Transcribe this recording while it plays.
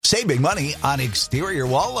Save big money on exterior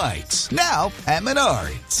wall lights. Now at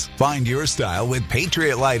Menards. Find your style with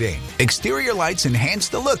Patriot Lighting. Exterior lights enhance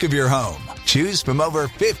the look of your home. Choose from over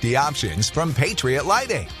 50 options from Patriot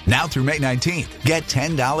Lighting. Now through May 19th, get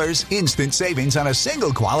 $10 instant savings on a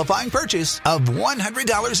single qualifying purchase of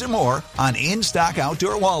 $100 or more on in-stock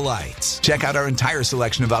outdoor wall lights. Check out our entire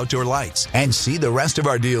selection of outdoor lights and see the rest of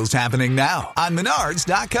our deals happening now on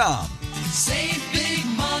Menards.com. Save big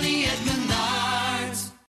money at Menards.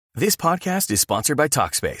 This podcast is sponsored by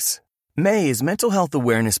Talkspace. May is Mental Health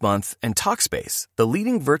Awareness Month, and Talkspace, the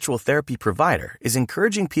leading virtual therapy provider, is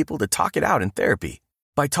encouraging people to talk it out in therapy.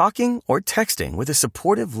 By talking or texting with a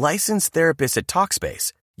supportive, licensed therapist at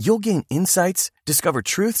Talkspace, you'll gain insights, discover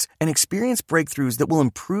truths, and experience breakthroughs that will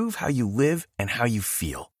improve how you live and how you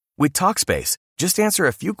feel. With Talkspace, just answer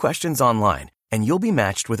a few questions online, and you'll be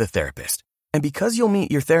matched with a therapist. And because you'll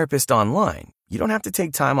meet your therapist online, you don't have to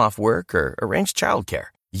take time off work or arrange childcare.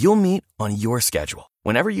 You'll meet on your schedule,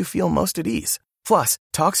 whenever you feel most at ease. Plus,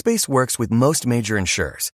 Talkspace works with most major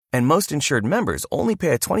insurers, and most insured members only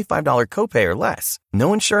pay a $25 copay or less.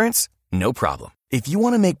 No insurance? No problem. If you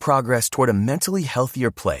want to make progress toward a mentally healthier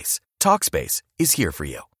place, Talkspace is here for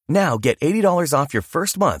you. Now get $80 off your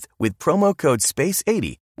first month with promo code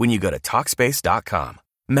SPACE80 when you go to Talkspace.com.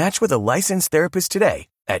 Match with a licensed therapist today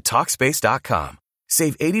at Talkspace.com.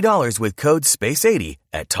 Save $80 with code SPACE80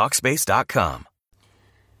 at Talkspace.com.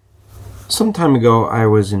 Some time ago, I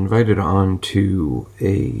was invited on to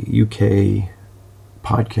a UK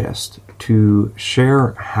podcast to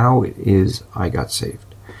share how it is I got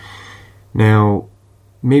saved. Now,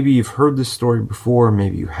 maybe you've heard this story before,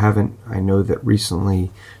 maybe you haven't. I know that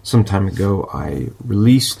recently, some time ago, I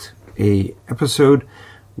released an episode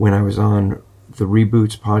when I was on the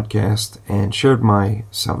Reboots podcast and shared my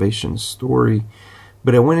salvation story,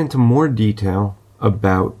 but I went into more detail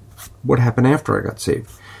about what happened after I got saved.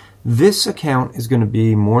 This account is going to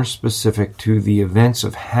be more specific to the events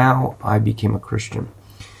of how I became a Christian.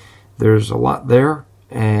 There's a lot there,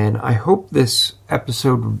 and I hope this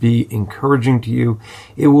episode will be encouraging to you.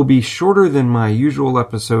 It will be shorter than my usual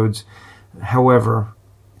episodes. However,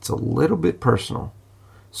 it's a little bit personal.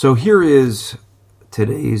 So here is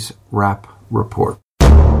today's Rap Report.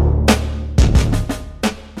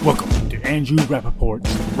 Welcome to Andrew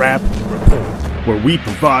Rappaport's Rap Report, where we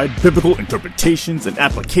provide biblical interpretations and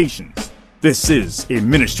applications. This is a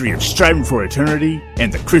ministry of Striving for Eternity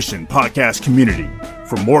and the Christian podcast community.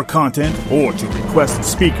 For more content or to request a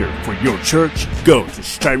speaker for your church, go to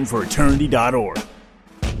strivingforeternity.org.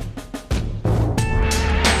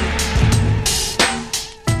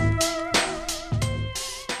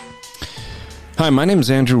 Hi, my name is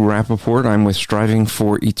Andrew Rappaport. I'm with Striving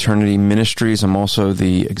for Eternity Ministries. I'm also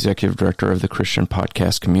the executive director of the Christian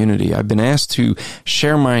podcast community. I've been asked to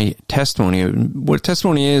share my testimony. What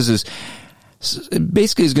testimony is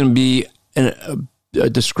basically is going to be a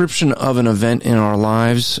description of an event in our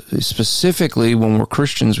lives. Specifically, when we're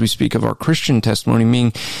Christians, we speak of our Christian testimony,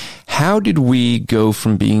 meaning how did we go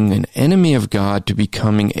from being an enemy of God to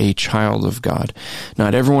becoming a child of God?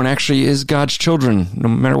 Not everyone actually is God's children, no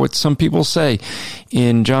matter what some people say.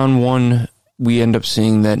 In John 1, we end up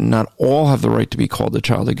seeing that not all have the right to be called a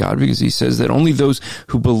child of God, because he says that only those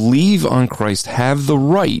who believe on Christ have the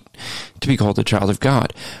right to be called a child of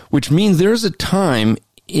God, which means there's a time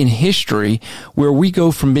in history where we go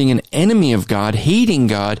from being an enemy of God, hating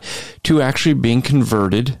God, to actually being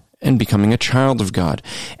converted and becoming a child of God.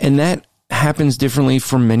 And that happens differently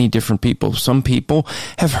for many different people. Some people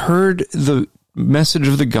have heard the message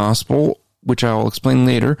of the gospel, which I'll explain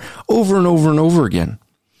later, over and over and over again.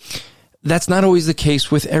 That's not always the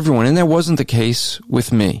case with everyone, and that wasn't the case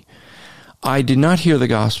with me. I did not hear the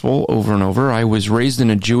gospel over and over. I was raised in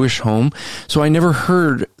a Jewish home, so I never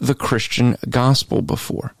heard the Christian gospel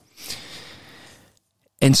before.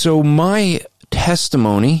 And so my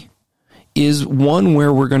testimony is one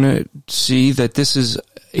where we're going to see that this is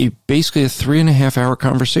basically a 3.5-hour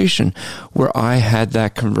conversation where I had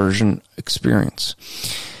that conversion experience.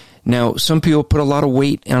 Now, some people put a lot of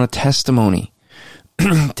weight on a testimony.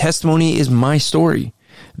 Testimony is my story.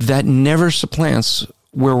 That never supplants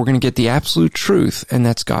where we're going to get the absolute truth, and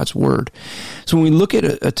that's God's Word. So when we look at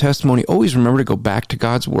a testimony, always remember to go back to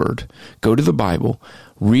God's Word, go to the Bible,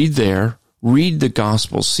 read there, read the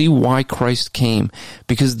Gospel, see why Christ came,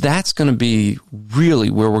 because that's going to be really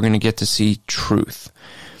where we're going to get to see truth.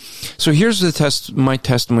 So here's my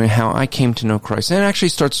testimony of how I came to know Christ, and it actually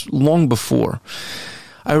starts long before.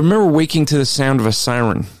 I remember waking to the sound of a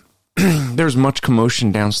siren there was much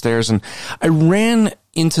commotion downstairs, and I ran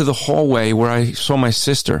into the hallway where I saw my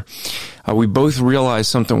sister. We both realized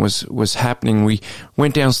something was happening. We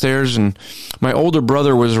went downstairs, and my older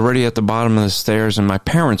brother was already at the bottom of the stairs, and my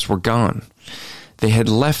parents were gone. They had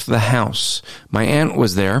left the house. My aunt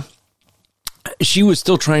was there. She was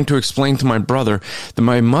still trying to explain to my brother that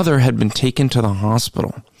my mother had been taken to the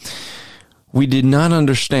hospital. We did not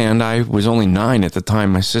understand. I was only 9 at the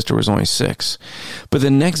time. My sister was only 6. But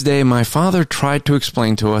the next day, my father tried to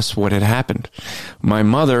explain to us what had happened. My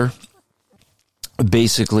mother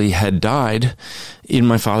basically had died in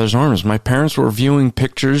my father's arms. My parents were viewing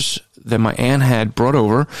pictures that my aunt had brought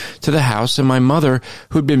over to the house, and my mother,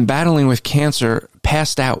 who'd been battling with cancer,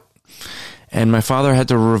 passed out. And my father had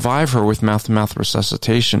to revive her with mouth-to-mouth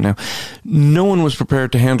resuscitation. Now, no one was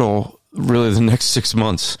prepared to handle really the next 6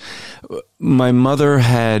 months. My mother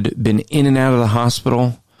had been in and out of the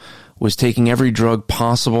hospital, was taking every drug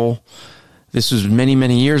possible. This was many,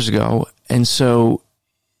 many years ago. And so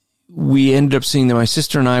we ended up seeing that my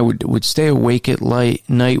sister and I would stay awake at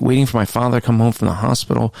night waiting for my father to come home from the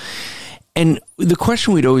hospital. And the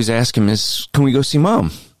question we'd always ask him is, can we go see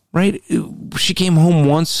Mom? Right? She came home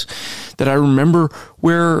once that I remember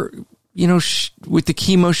where, with the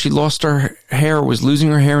chemo, she lost her hair, was losing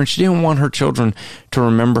her hair, and she didn't want her children to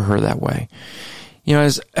remember her that way.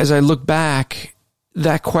 As I look back,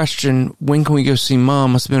 that question, when can we go see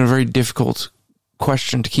Mom, must have been a very difficult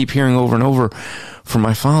question to keep hearing over and over from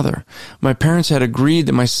my father. My parents had agreed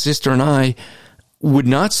that my sister and I would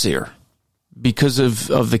not see her because of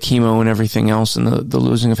the chemo and everything else and the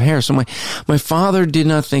losing of hair. So my father did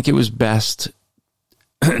not think it was best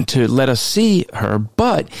to let us see her,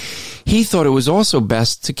 but he thought it was also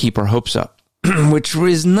best to keep our hopes up, which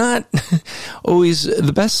was not always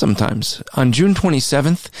the best sometimes. On June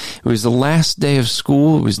 27th, it was the last day of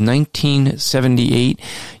school. It was 1978.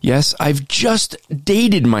 Yes, I've just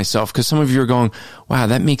dated myself because some of you are going, wow,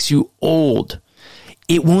 that makes you old.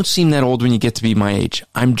 It won't seem that old when you get to be my age.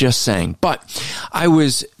 I'm just saying. But I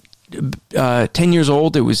was 10 years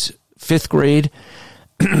old. It was 5th grade.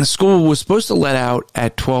 School was supposed to let out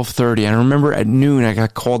at 12:30. I remember at noon, I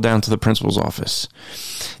got called down to the principal's office.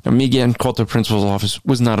 Now, me getting called to the principal's office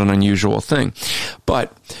was not an unusual thing.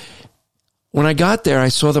 But when I got there, I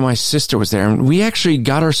saw that my sister was there. And we actually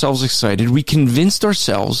got ourselves excited. We convinced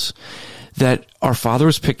ourselves that our father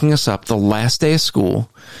was picking us up the last day of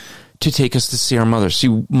school to take us to see our mother.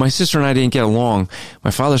 See, my sister and I didn't get along. My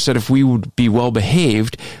father said if we would be well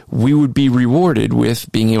behaved, we would be rewarded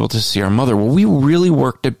with being able to see our mother. Well, we really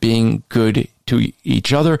worked at being good to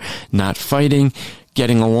each other, not fighting,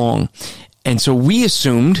 getting along. And so we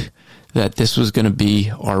assumed that this was going to be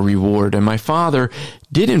our reward. And my father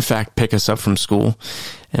did, in fact, pick us up from school.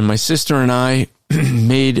 And my sister and I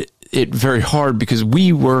made it very hard because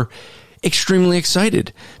we were extremely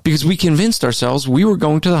excited because we convinced ourselves we were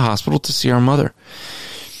going to the hospital to see our mother.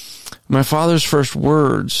 My father's first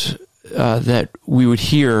words that we would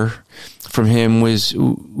hear from him was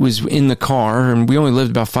in the car, and we only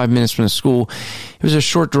lived about 5 minutes from the school. It was a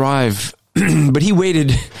short drive, but he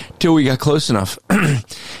waited till we got close enough.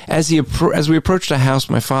 As we approached the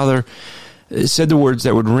house, my father said the words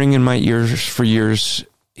that would ring in my ears for years.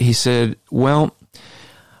 He said, "Well,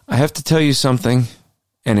 I have to tell you something,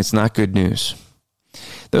 and it's not good news."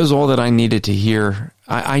 That was all that I needed to hear.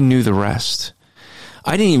 I knew the rest.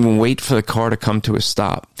 I didn't even wait for the car to come to a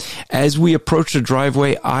stop. As we approached the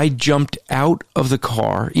driveway, I jumped out of the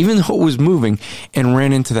car, even though it was moving, and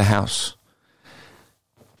ran into the house.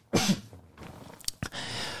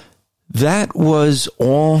 That was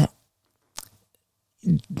all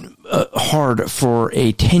hard for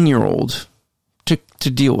a 10-year-old to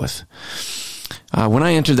deal with. When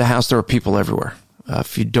I entered the house, there were people everywhere.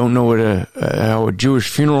 If you don't know what how a Jewish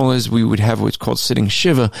funeral is, we would have what's called sitting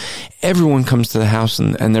Shiva. Everyone comes to the house,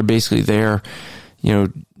 and they're basically there,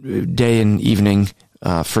 day and evening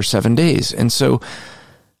for 7 days. And so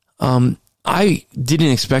I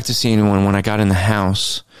didn't expect to see anyone when I got in the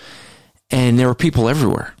house, and there were people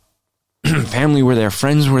everywhere. Family were there,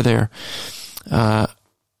 friends were there.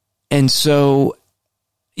 And so,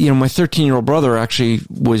 my 13-year-old brother actually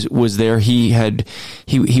was there. He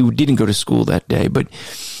didn't go to school that day, but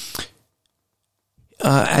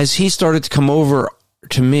as he started to come over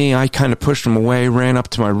to me, I kind of pushed him away, ran up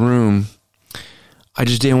to my room. I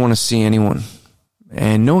just didn't want to see anyone.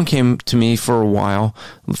 And no one came to me for a while.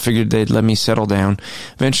 Figured they'd let me settle down.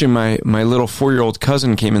 Eventually, my little 4-year-old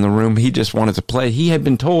cousin came in the room. He just wanted to play. He had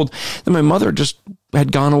been told that my mother just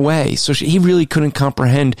had gone away. So he really couldn't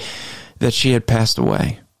comprehend that she had passed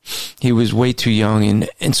away. He was way too young.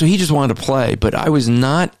 And so he just wanted to play. But I was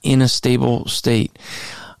not in a stable state.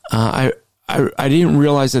 I didn't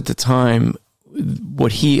realize at the time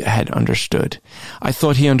what he had understood. I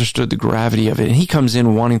thought he understood the gravity of it. And he comes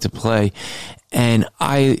in wanting to play, and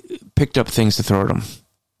I picked up things to throw at him.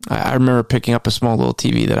 I remember picking up a small little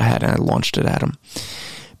TV that I had, and I launched it at him,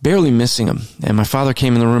 barely missing him. And my father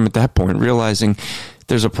came in the room at that point, realizing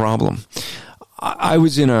there's a problem. I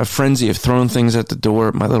was in a frenzy of throwing things at the door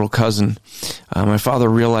at my little cousin. My father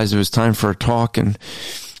realized it was time for a talk. And,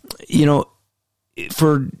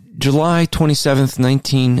 for July 27th,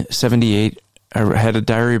 1978, I had a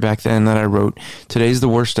diary back then that I wrote, "Today's the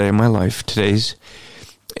worst day of my life. Today's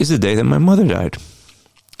is the day that my mother died."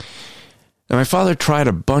 And my father tried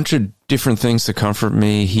a bunch of different things to comfort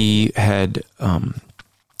me. He had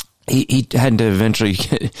he had to eventually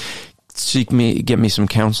get me some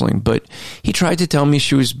counseling, but he tried to tell me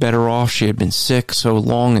she was better off. She had been sick so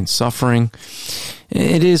long and suffering.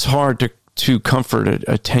 It is hard to comfort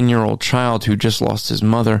a 10-year-old child who just lost his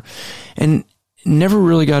mother and never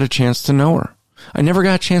really got a chance to know her. I never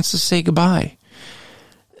got a chance to say goodbye.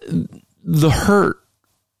 The hurt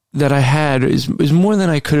that I had is more than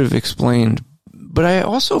I could have explained, but I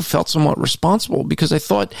also felt somewhat responsible because I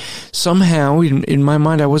thought somehow in my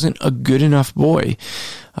mind I wasn't a good enough boy,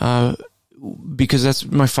 because that's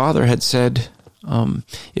what my father had said.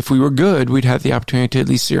 If we were good, we'd have the opportunity to at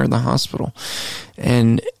least see her in the hospital.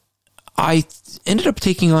 And I ended up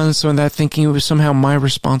taking on some of that, thinking it was somehow my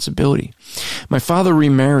responsibility. My father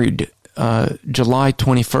remarried July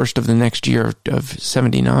 21st of the next year of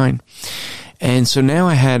 79. And so now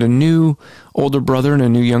I had a new older brother and a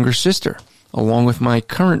new younger sister, along with my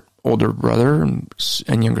current older brother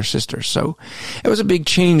and younger sister. So it was a big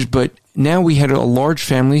change, but now we had a large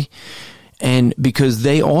family. And because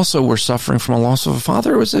they also were suffering from a loss of a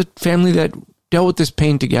father, it was a family that dealt with this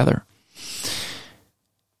pain together.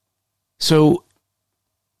 So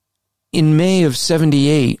in May of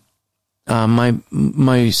 78,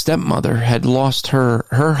 my stepmother had lost her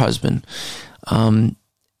husband. And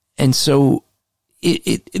so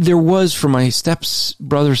there was, for my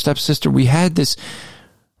stepbrother, stepsister, we had this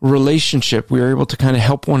relationship. We were able to kind of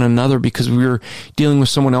help one another because we were dealing with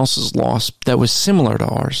someone else's loss that was similar to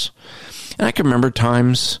ours. And I can remember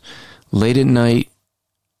times late at night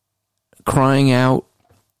crying out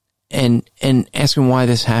and asking why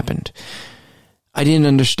this happened. I didn't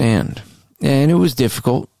understand, and it was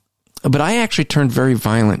difficult. But I actually turned very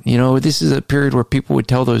violent. This is a period where people would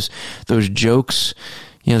tell those jokes,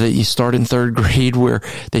 that you start in third grade where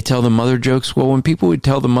they tell the mother jokes. Well, when people would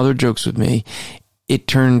tell the mother jokes with me, it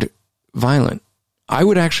turned violent. I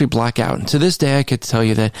would actually black out. And to this day, I could tell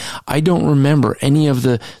you that I don't remember any of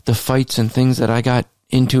the fights and things that I got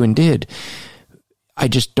into and did. I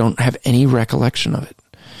just don't have any recollection of it.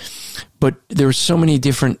 But there were so many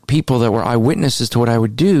different people that were eyewitnesses to what I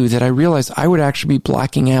would do that I realized I would actually be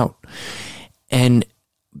blacking out and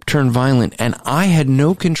turn violent. And I had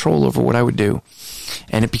no control over what I would do.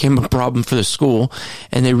 And it became a problem for the school.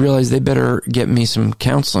 And they realized they better get me some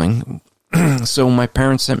counseling. So my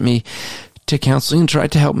parents sent me to counseling and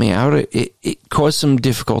tried to help me out. It caused some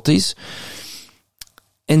difficulties.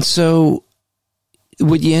 And so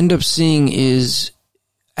what you end up seeing is,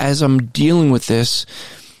 as I'm dealing with this,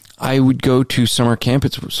 I would go to summer camp.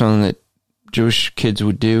 It's something that Jewish kids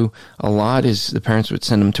would do a lot, is the parents would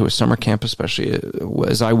send them to a summer camp, especially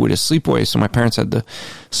as I would a sleepaway. So my parents had the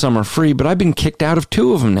summer free, but I've been kicked out of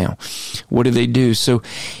 2 of them now. What do they do? So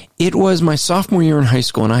it was my sophomore year in high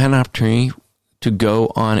school, and I had an opportunity to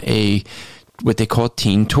go on what they call a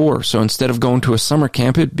teen tour. So instead of going to a summer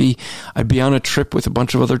camp, I'd be on a trip with a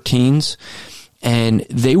bunch of other teens, and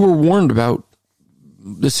they were warned about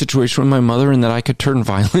the situation with my mother and that I could turn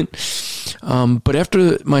violent. But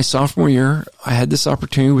after my sophomore year, I had this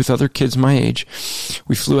opportunity with other kids my age.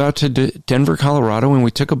 We flew out to Denver, Colorado, and we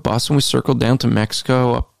took a bus and we circled down to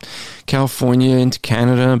Mexico, up California, into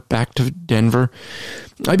Canada, back to Denver.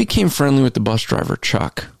 I became friendly with the bus driver,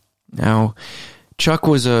 Chuck. Now, Chuck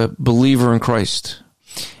was a believer in Christ,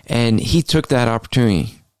 and he took that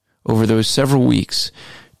opportunity over those several weeks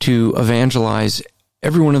to evangelize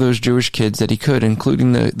every one of those Jewish kids that he could,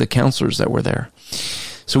 including the counselors that were there.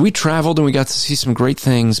 So we traveled and we got to see some great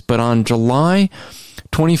things. But on July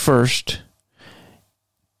 21st,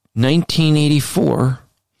 1984,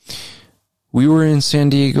 we were in San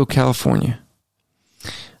Diego, California.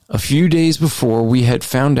 A few days before, we had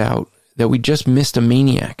found out that we just missed a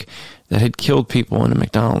maniac that had killed people in a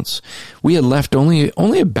McDonald's. We had left only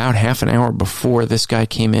about half an hour before this guy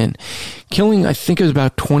came in, killing, I think it was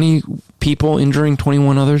about 20 people, injuring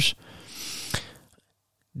 21 others.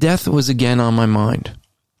 Death was again on my mind.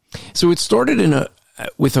 So it started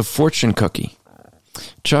with a fortune cookie.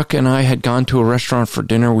 Chuck and I had gone to a restaurant for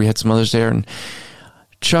dinner. We had some others there, and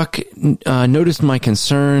Chuck noticed my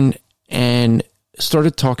concern and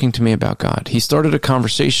started talking to me about God. He started a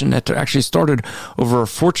conversation that actually started over a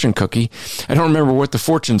fortune cookie. I don't remember what the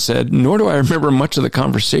fortune said, nor do I remember much of the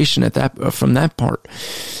conversation from that part.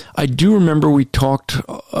 I do remember we talked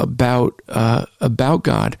about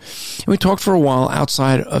God. And we talked for a while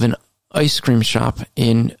outside of an ice cream shop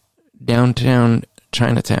in downtown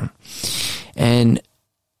Chinatown. And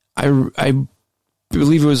I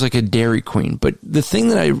believe it was like a Dairy Queen. But the thing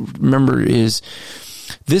that I remember is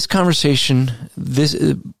this conversation, this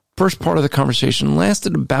first part of the conversation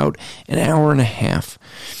lasted about an hour and a half.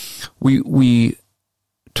 We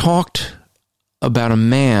talked about a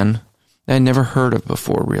man that I'd never heard of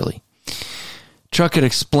before, really. Chuck had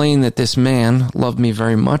explained that this man loved me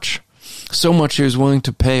very much, so much he was willing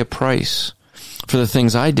to pay a price for the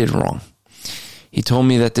things I did wrong. He told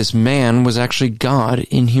me that this man was actually God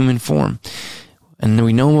in human form, and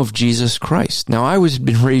we know him of Jesus Christ. Now, I had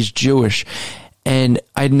been raised Jewish, and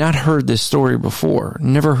I had not heard this story before,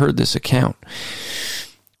 never heard this account.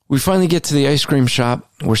 We finally get to the ice cream shop.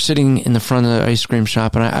 We're sitting in the front of the ice cream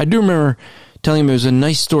shop, and I do remember telling him it was a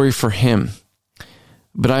nice story for him,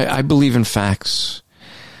 but I believe in facts.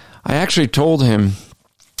 I actually told him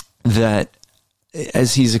that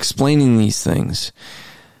as he's explaining these things,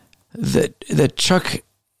 that Chuck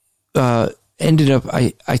ended up,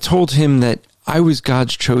 I told him that I was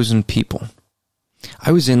God's chosen people.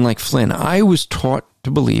 I was in like Flynn. I was taught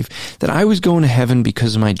to believe that I was going to heaven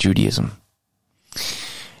because of my Judaism.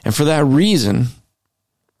 And for that reason,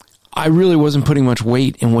 I really wasn't putting much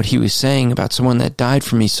weight in what he was saying about someone that died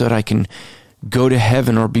for me so that I can go to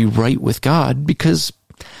heaven or be right with God, because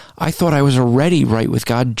I thought I was already right with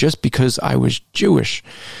God just because I was Jewish.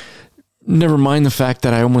 Never mind the fact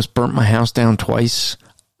that I almost burnt my house down twice.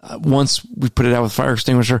 Once we put it out with fire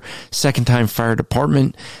extinguisher, second time fire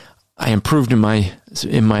department. I improved in my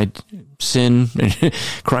sin and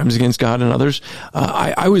crimes against God and others.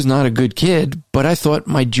 I was not a good kid, but I thought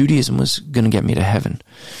my Judaism was going to get me to heaven.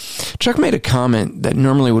 Chuck made a comment that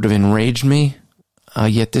normally would have enraged me,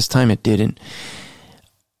 yet this time it didn't.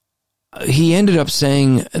 He ended up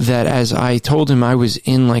saying that as I told him I was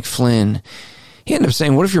in like Flynn, he ended up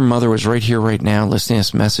saying, what if your mother was right here, right now, listening to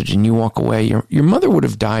this message and you walk away? Your mother would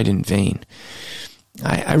have died in vain.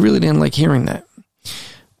 I really didn't like hearing that.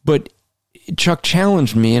 But Chuck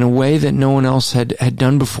challenged me in a way that no one else had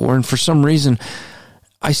done before. And for some reason,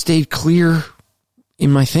 I stayed clear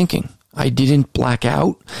in my thinking. I didn't black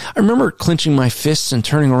out. I remember clenching my fists and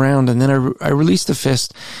turning around, and then I released the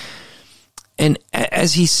fist. And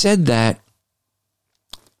as he said that,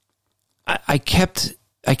 I kept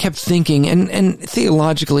thinking, and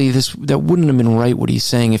theologically, that wouldn't have been right what he's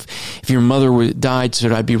saying. If your mother died so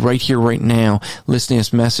that I'd be right here, right now, listening to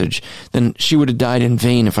this message, then she would have died in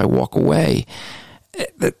vain if I walk away.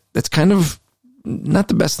 That's kind of not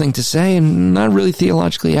the best thing to say and not really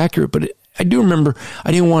theologically accurate, but I do remember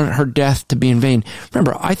I didn't want her death to be in vain.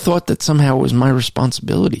 Remember, I thought that somehow it was my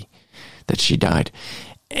responsibility that she died.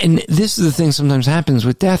 And this is the thing sometimes happens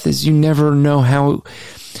with death, is you never know how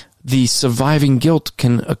the surviving guilt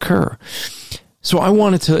can occur. So I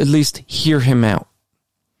wanted to at least hear him out.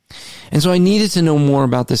 And so I needed to know more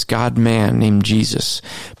about this God man named Jesus,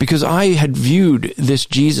 because I had viewed this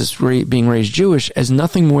Jesus being raised Jewish as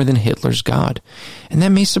nothing more than Hitler's God. And that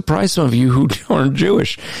may surprise some of you who aren't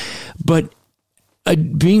Jewish. But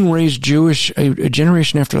being raised Jewish, a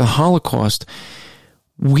generation after the Holocaust,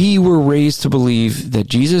 we were raised to believe that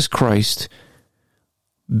Jesus Christ,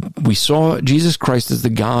 we saw Jesus Christ as the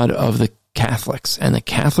God of the Catholics, and the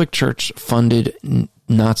Catholic Church funded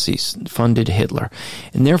Nazis, funded Hitler.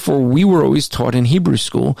 And therefore, we were always taught in Hebrew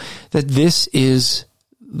school that this is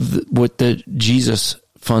what the Jesus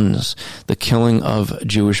funds, the killing of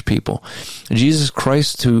Jewish people. Jesus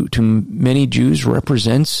Christ, to many Jews,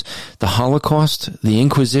 represents the Holocaust, the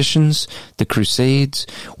Inquisitions, the Crusades,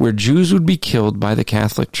 where Jews would be killed by the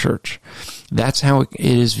Catholic Church. That's how it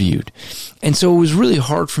is viewed. And so it was really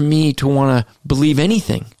hard for me to want to believe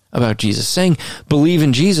anything about Jesus. Saying believe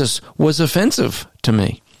in Jesus was offensive to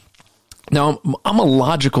me. Now, I'm a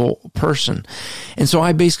logical person. And so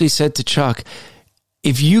I basically said to Chuck,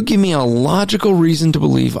 if you give me a logical reason to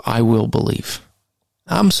believe, I will believe.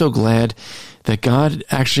 I'm so glad that God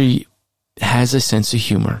actually has a sense of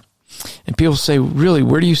humor. And people say, really,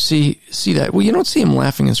 where do you see that? Well, you don't see him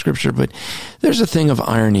laughing in Scripture, but there's a thing of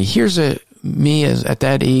irony. Here's me at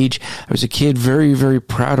that age. I was a kid, very, very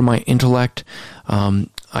proud of my intellect. I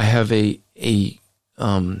have a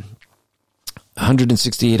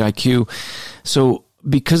 168 IQ. So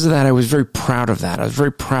because of that, I was very proud of that. I was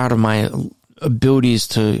very proud of my abilities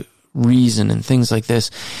to reason and things like this.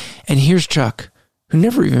 And here's Chuck, who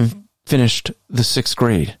never even finished the 6th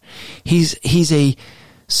grade. He's a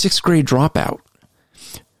 6th grade dropout,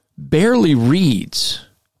 barely reads,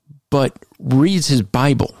 but reads his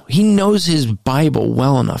Bible. He knows his Bible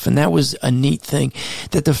well enough. And that was a neat thing,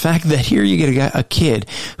 that the fact that here you get a kid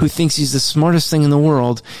who thinks he's the smartest thing in the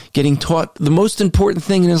world, getting taught the most important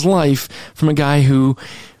thing in his life from a guy who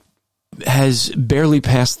has barely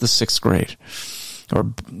passed the 6th grade, or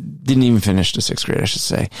didn't even finish the 6th grade, I should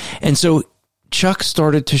say. And so Chuck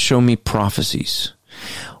started to show me prophecies.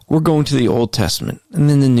 We're going to the Old Testament and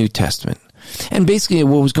then the New Testament. And basically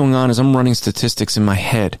what was going on is I'm running statistics in my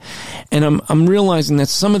head, and I'm realizing that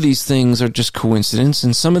some of these things are just coincidence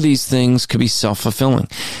and some of these things could be self-fulfilling.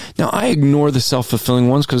 Now, I ignore the self-fulfilling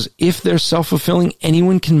ones because if they're self-fulfilling,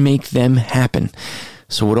 anyone can make them happen.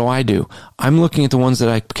 So what do? I'm looking at the ones that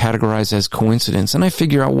I categorize as coincidence, and I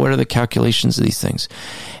figure out what are the calculations of these things.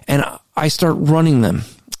 And I start running them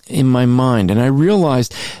in my mind, and I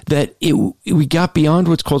realized that we got beyond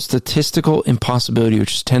what's called statistical impossibility,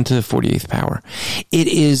 which is 10 to the 48th power. It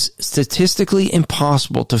is statistically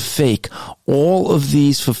impossible to fake all of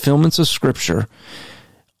these fulfillments of Scripture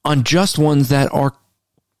on just ones that are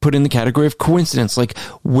put in the category of coincidence, like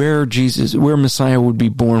where Messiah would be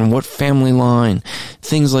born, what family line,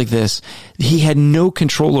 things like this. He had no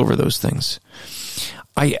control over those things.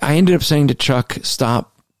 I ended up saying to Chuck, stop.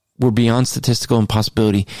 We're beyond statistical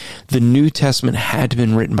impossibility. The New Testament had to have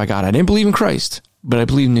been written by God. I didn't believe in Christ, but I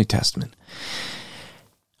believe in the New Testament.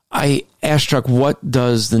 I asked Chuck, what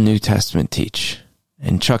does the New Testament teach?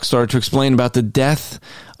 And Chuck started to explain about the death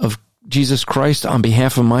of Jesus Christ on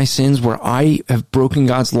behalf of my sins, where I have broken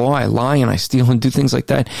God's law. I lie and I steal and do things like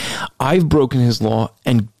that. I've broken his law,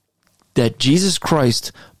 and that Jesus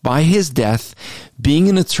Christ, by his death, being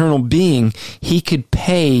an eternal being, he could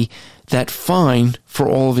pay that fine for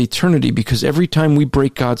all of eternity, because every time we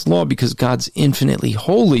break God's law, because God's infinitely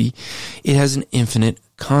holy, it has an infinite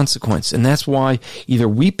consequence. And that's why either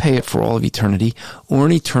we pay it for all of eternity or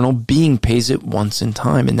an eternal being pays it once in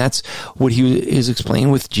time. And that's what he is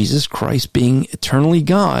explaining with Jesus Christ being eternally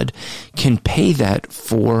God can pay that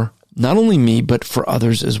for not only me, but for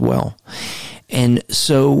others as well. And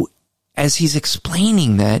so as he's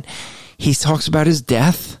explaining that, he talks about his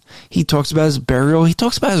death. He talks about his burial. He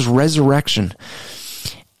talks about his resurrection.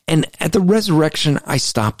 And at the resurrection, I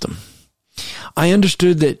stopped him. I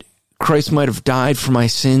understood that Christ might have died for my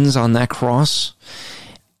sins on that cross,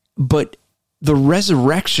 but the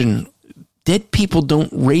resurrection, dead people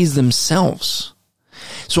don't raise themselves.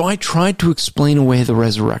 So I tried to explain away the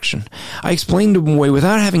resurrection. I explained them away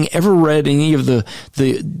without having ever read any of the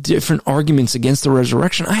different arguments against the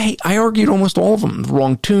resurrection. I argued almost all of them. The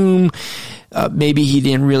wrong tomb, maybe he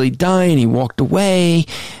didn't really die and he walked away,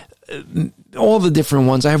 all the different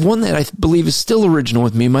ones. I have one that I believe is still original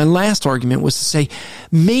with me. My last argument was to say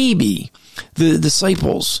maybe the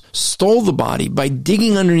disciples stole the body by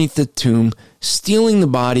digging underneath the tomb, stealing the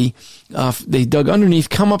body. They dug underneath,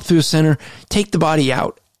 come up through the center, take the body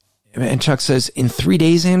out. And Chuck says, in 3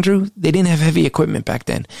 days, Andrew, they didn't have heavy equipment back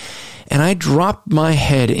then. And I dropped my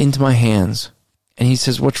head into my hands. And he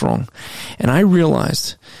says, what's wrong? And I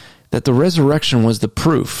realized that the resurrection was the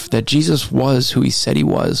proof that Jesus was who he said he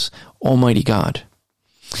was, Almighty God.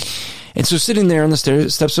 And so sitting there on the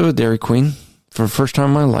steps of a Dairy Queen for the first time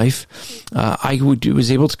in my life, I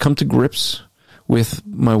was able to come to grips with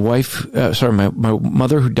my my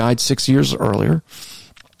mother who died 6 years earlier.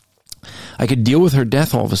 I could deal with her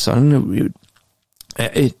death all of a sudden.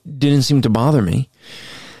 It didn't seem to bother me.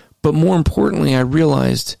 But more importantly, I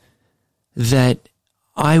realized that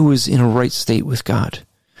I was in a right state with God.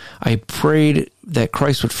 I prayed that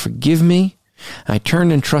Christ would forgive me. I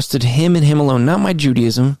turned and trusted him and him alone, not my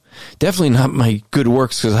Judaism, definitely not my good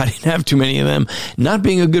works because I didn't have too many of them, not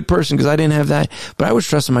being a good person because I didn't have that, but I was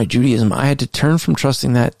trusting my Judaism. I had to turn from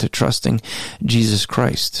trusting that to trusting Jesus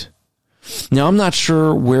Christ. Now, I'm not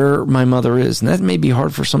sure where my mother is, and that may be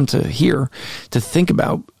hard for some to hear, to think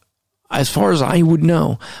about. As far as I would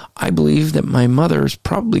know, I believe that my mother is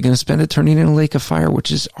probably going to spend eternity in a lake of fire,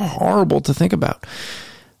 which is horrible to think about.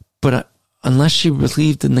 But unless she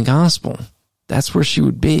believed in the gospel, that's where she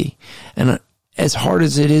would be. And as hard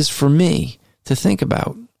as it is for me to think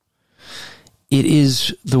about, it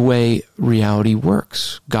is the way reality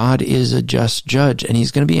works. God is a just judge, and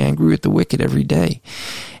he's going to be angry with the wicked every day.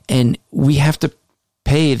 And we have to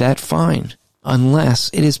pay that fine unless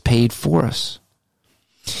it is paid for us.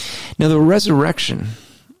 Now, the resurrection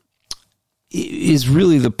is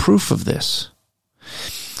really the proof of this.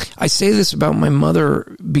 I say this about my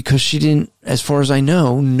mother because she didn't, as far as I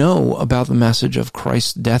know about the message of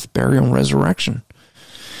Christ's death, burial, and resurrection.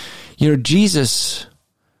 Jesus,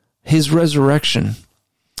 his resurrection,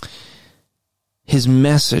 his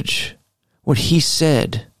message, what he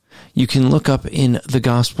said, you can look up in the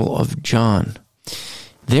Gospel of John.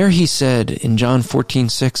 There he said in John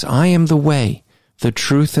 14:6, I am the way, the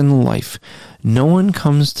truth, and the life. No one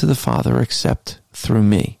comes to the Father except through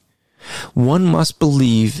me. One must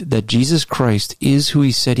believe that Jesus Christ is who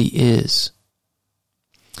he said he is.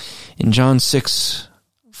 In John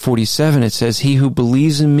 6:47, it says, he who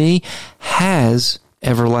believes in me has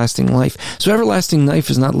everlasting life. So everlasting life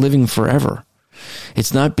is not living forever.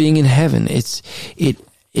 It's not being in heaven. It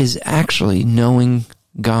is actually knowing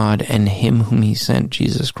God and him whom he sent,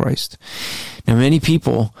 Jesus Christ. Now, many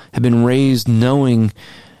people have been raised knowing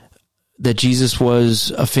that Jesus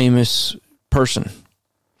was a famous person.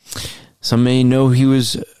 Some may know he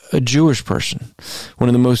was a Jewish person. One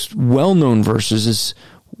of the most well-known verses is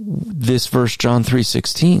this verse, John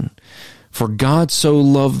 3:16. For God so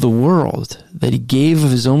loved the world that he gave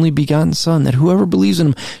of his only begotten Son, that whoever believes in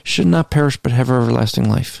him should not perish but have everlasting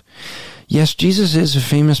life. Yes, Jesus is a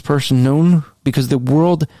famous person known because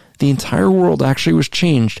the entire world actually was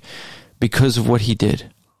changed because of what he did.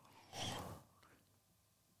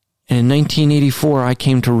 And in 1984, I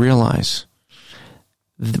came to realize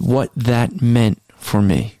what that meant for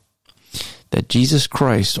me. That Jesus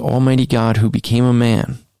Christ, Almighty God, who became a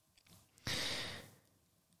man,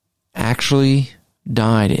 actually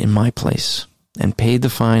died in my place and paid the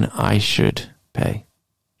fine I should pay.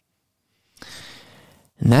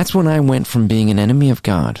 And that's when I went from being an enemy of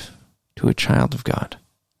God to a child of God.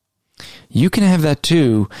 You can have that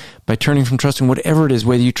too by turning from trusting whatever it is,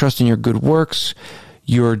 whether you trust in your good works,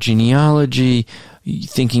 your genealogy,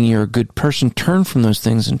 thinking you're a good person. Turn from those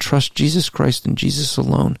things and trust Jesus Christ and Jesus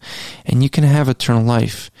alone, and you can have eternal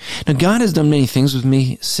life. Now, God has done many things with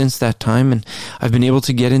me since that time, and I've been able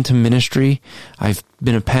to get into ministry. I've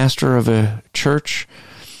been a pastor of a church.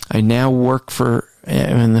 I now work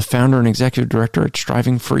I'm the founder and executive director at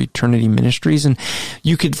Striving for Eternity Ministries, and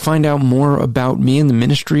you could find out more about me and the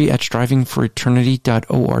ministry at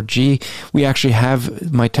strivingforeternity.org. We actually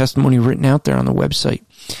have my testimony written out there on the website.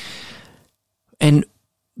 And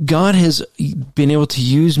God has been able to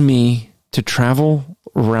use me to travel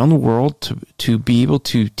around the world, to be able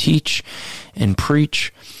to teach and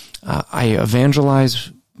preach. I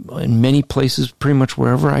evangelize in many places, pretty much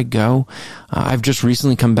wherever I go. I've just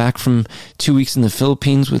recently come back from 2 weeks in the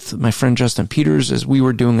Philippines with my friend Justin Peters as we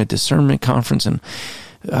were doing a discernment conference, and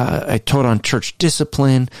I taught on church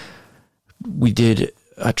discipline. We did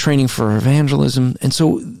a training for evangelism. And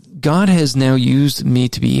so God has now used me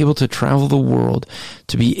to be able to travel the world,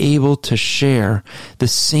 to be able to share the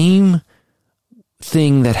same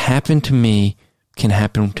thing that happened to me can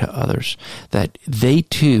happen to others, that they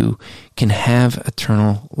too can have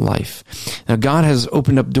eternal life. Now, God has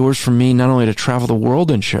opened up doors for me not only to travel the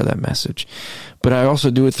world and share that message, but I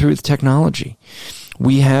also do it through the technology.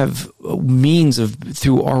 We have means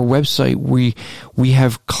through our website, we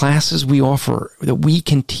have classes we offer that we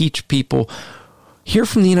can teach people here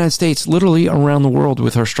from the United States, literally around the world,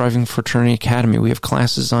 with our Striving for Eternity Academy. We have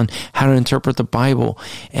classes on how to interpret the Bible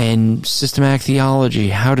and systematic theology,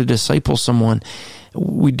 how to disciple someone.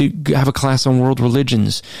 We do have a class on world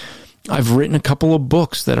religions. I've written a couple of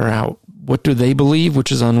books that are out. What Do They Believe,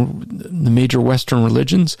 which is on the major Western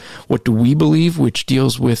religions. What Do We Believe, which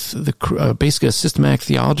deals with basically a systematic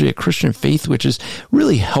theology, a Christian faith, which is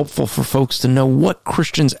really helpful for folks to know what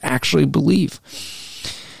Christians actually believe.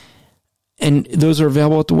 And those are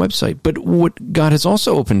available at the website. But what God has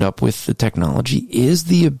also opened up with the technology is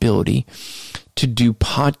the ability to do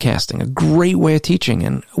podcasting, a great way of teaching.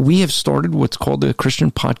 And we have started what's called the Christian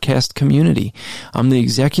Podcast Community. I'm the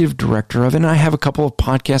executive director of it, and I have a couple of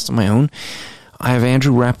podcasts of my own. I have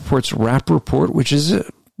Andrew Rappaport's Rap Report, which is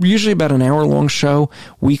usually about an hour-long show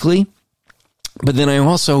weekly. But then I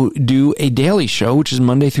also do a daily show, which is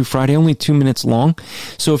Monday through Friday, only 2 minutes long.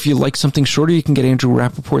 So if you like something shorter, you can get Andrew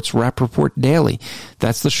Rappaport's Rap Report Daily.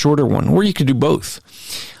 That's the shorter one, or you could do both.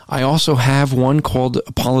 I also have one called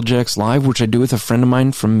Apologetics Live, which I do with a friend of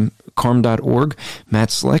mine from carm.org,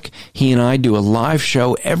 Matt Slick. He and I do a live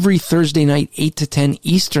show every Thursday night, 8 to 10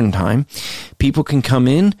 Eastern time. People can come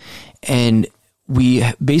in, and we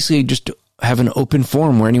basically just have an open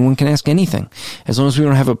forum where anyone can ask anything, as long as we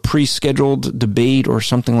don't have a pre-scheduled debate or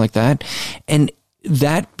something like that. And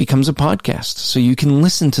that becomes a podcast. So you can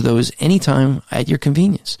listen to those anytime at your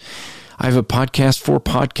convenience. I have a podcast for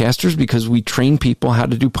podcasters because we train people how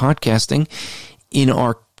to do podcasting in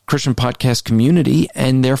our Christian podcast community,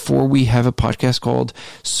 and therefore we have a podcast called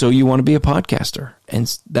So You Want to Be a Podcaster,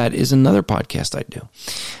 and that is another podcast I do.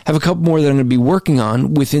 I have a couple more that I'm going to be working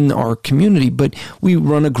on within our community, but we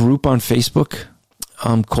run a group on Facebook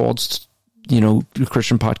called, the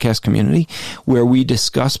Christian Podcast Community, where we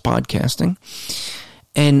discuss podcasting,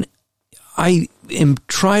 and I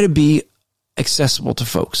try to be accessible to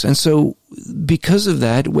folks. And so because of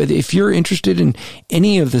that, if you're interested in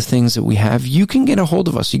any of the things that we have, you can get a hold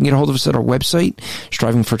of us. You can get a hold of us at our website,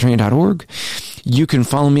 strivingforeternity.org. You can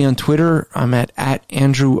follow me on Twitter. I'm at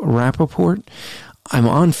Andrew Rappaport. I'm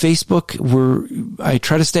on Facebook, where I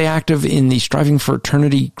try to stay active in the Striving for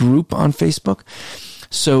Eternity group on Facebook.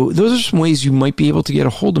 So those are some ways you might be able to get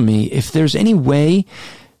a hold of me. If there's any way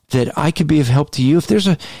that I could be of help to you, if there's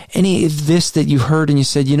any of this that you heard and you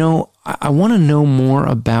said, I want to know more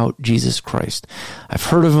about Jesus Christ. I've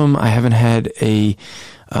heard of him. I haven't had a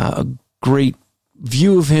great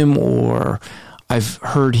view of him, or I've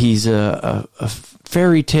heard he's a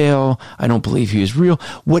fairy tale. I don't believe he is real.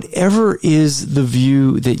 Whatever is the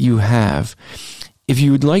view that you have, if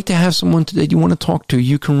you would like to have someone that you want to talk to,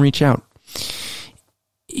 you can reach out.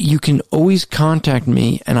 You can always contact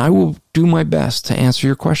me, and I will do my best to answer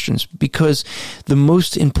your questions, because the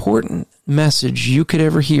most important message you could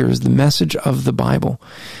ever hear is the message of the Bible,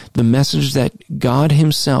 the message that God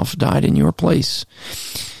himself died in your place,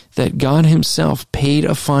 that God himself paid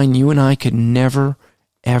a fine you and I could never,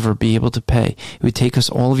 ever be able to pay. It would take us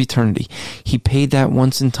all of eternity. He paid that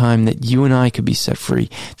once in time that you and I could be set free,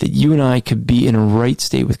 that you and I could be in a right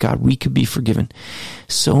state with God. We could be forgiven.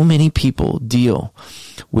 So many people deal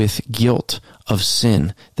with guilt of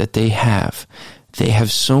sin that they have. They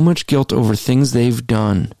have so much guilt over things they've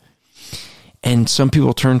done. And some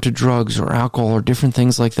people turn to drugs or alcohol or different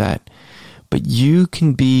things like that. But you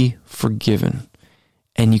can be forgiven,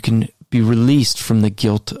 and you can be released from the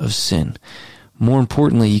guilt of sin. More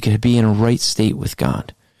importantly, you can be in a right state with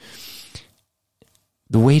God.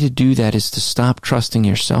 The way to do that is to stop trusting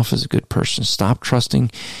yourself as a good person. Stop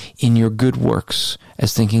trusting in your good works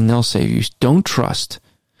as thinking they'll save you. Don't trust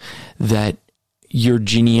that your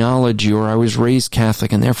genealogy, or I was raised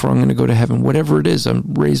Catholic and therefore I'm going to go to heaven, whatever it is,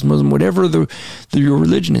 I'm raised Muslim, whatever your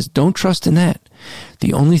religion is. Don't trust in that.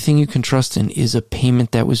 The only thing you can trust in is a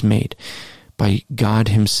payment that was made by God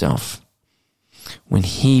himself when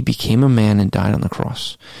he became a man and died on the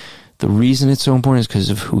cross. The reason it's so important is because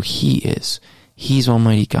of who he is. He's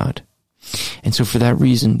Almighty God. And so for that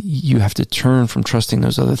reason, you have to turn from trusting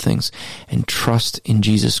those other things and trust in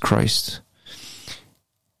Jesus Christ.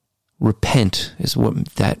 Repent is what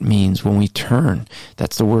that means. When we turn,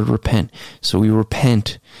 that's the word repent. So we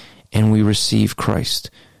repent and we receive Christ.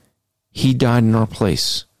 He died in our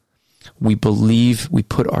place. We believe, we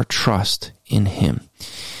put our trust in him.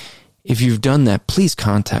 If you've done that, please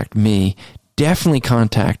contact me. Definitely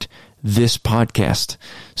contact this podcast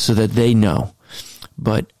so that they know.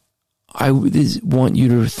 But I want you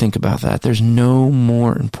to think about that. There's no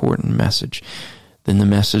more important message than the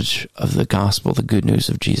message of the gospel, the good news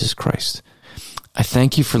of Jesus Christ. I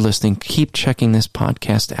thank you for listening. Keep checking this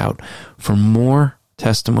podcast out for more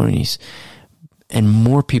testimonies and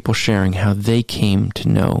more people sharing how they came to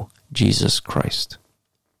know Jesus Christ.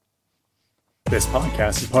 This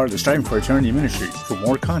podcast is part of the Striving for Eternity Ministries. For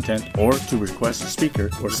more content or to request a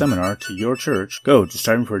speaker or seminar to your church, go to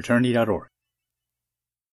strivingforeternity.org.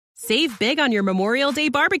 Save big on your Memorial Day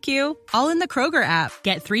barbecue, all in the Kroger app.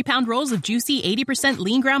 Get 3-pound rolls of juicy 80%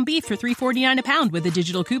 lean ground beef for $3.49 a pound with a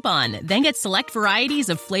digital coupon. Then get select varieties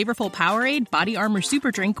of flavorful Powerade, Body Armor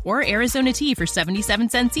Super Drink, or Arizona tea for 77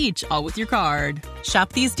 cents each, all with your card.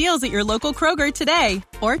 Shop these deals at your local Kroger today,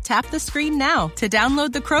 or tap the screen now to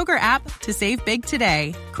download the Kroger app to save big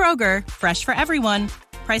today. Kroger, fresh for everyone.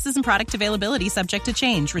 Prices and product availability subject to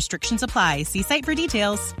change. Restrictions apply. See site for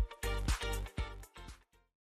details.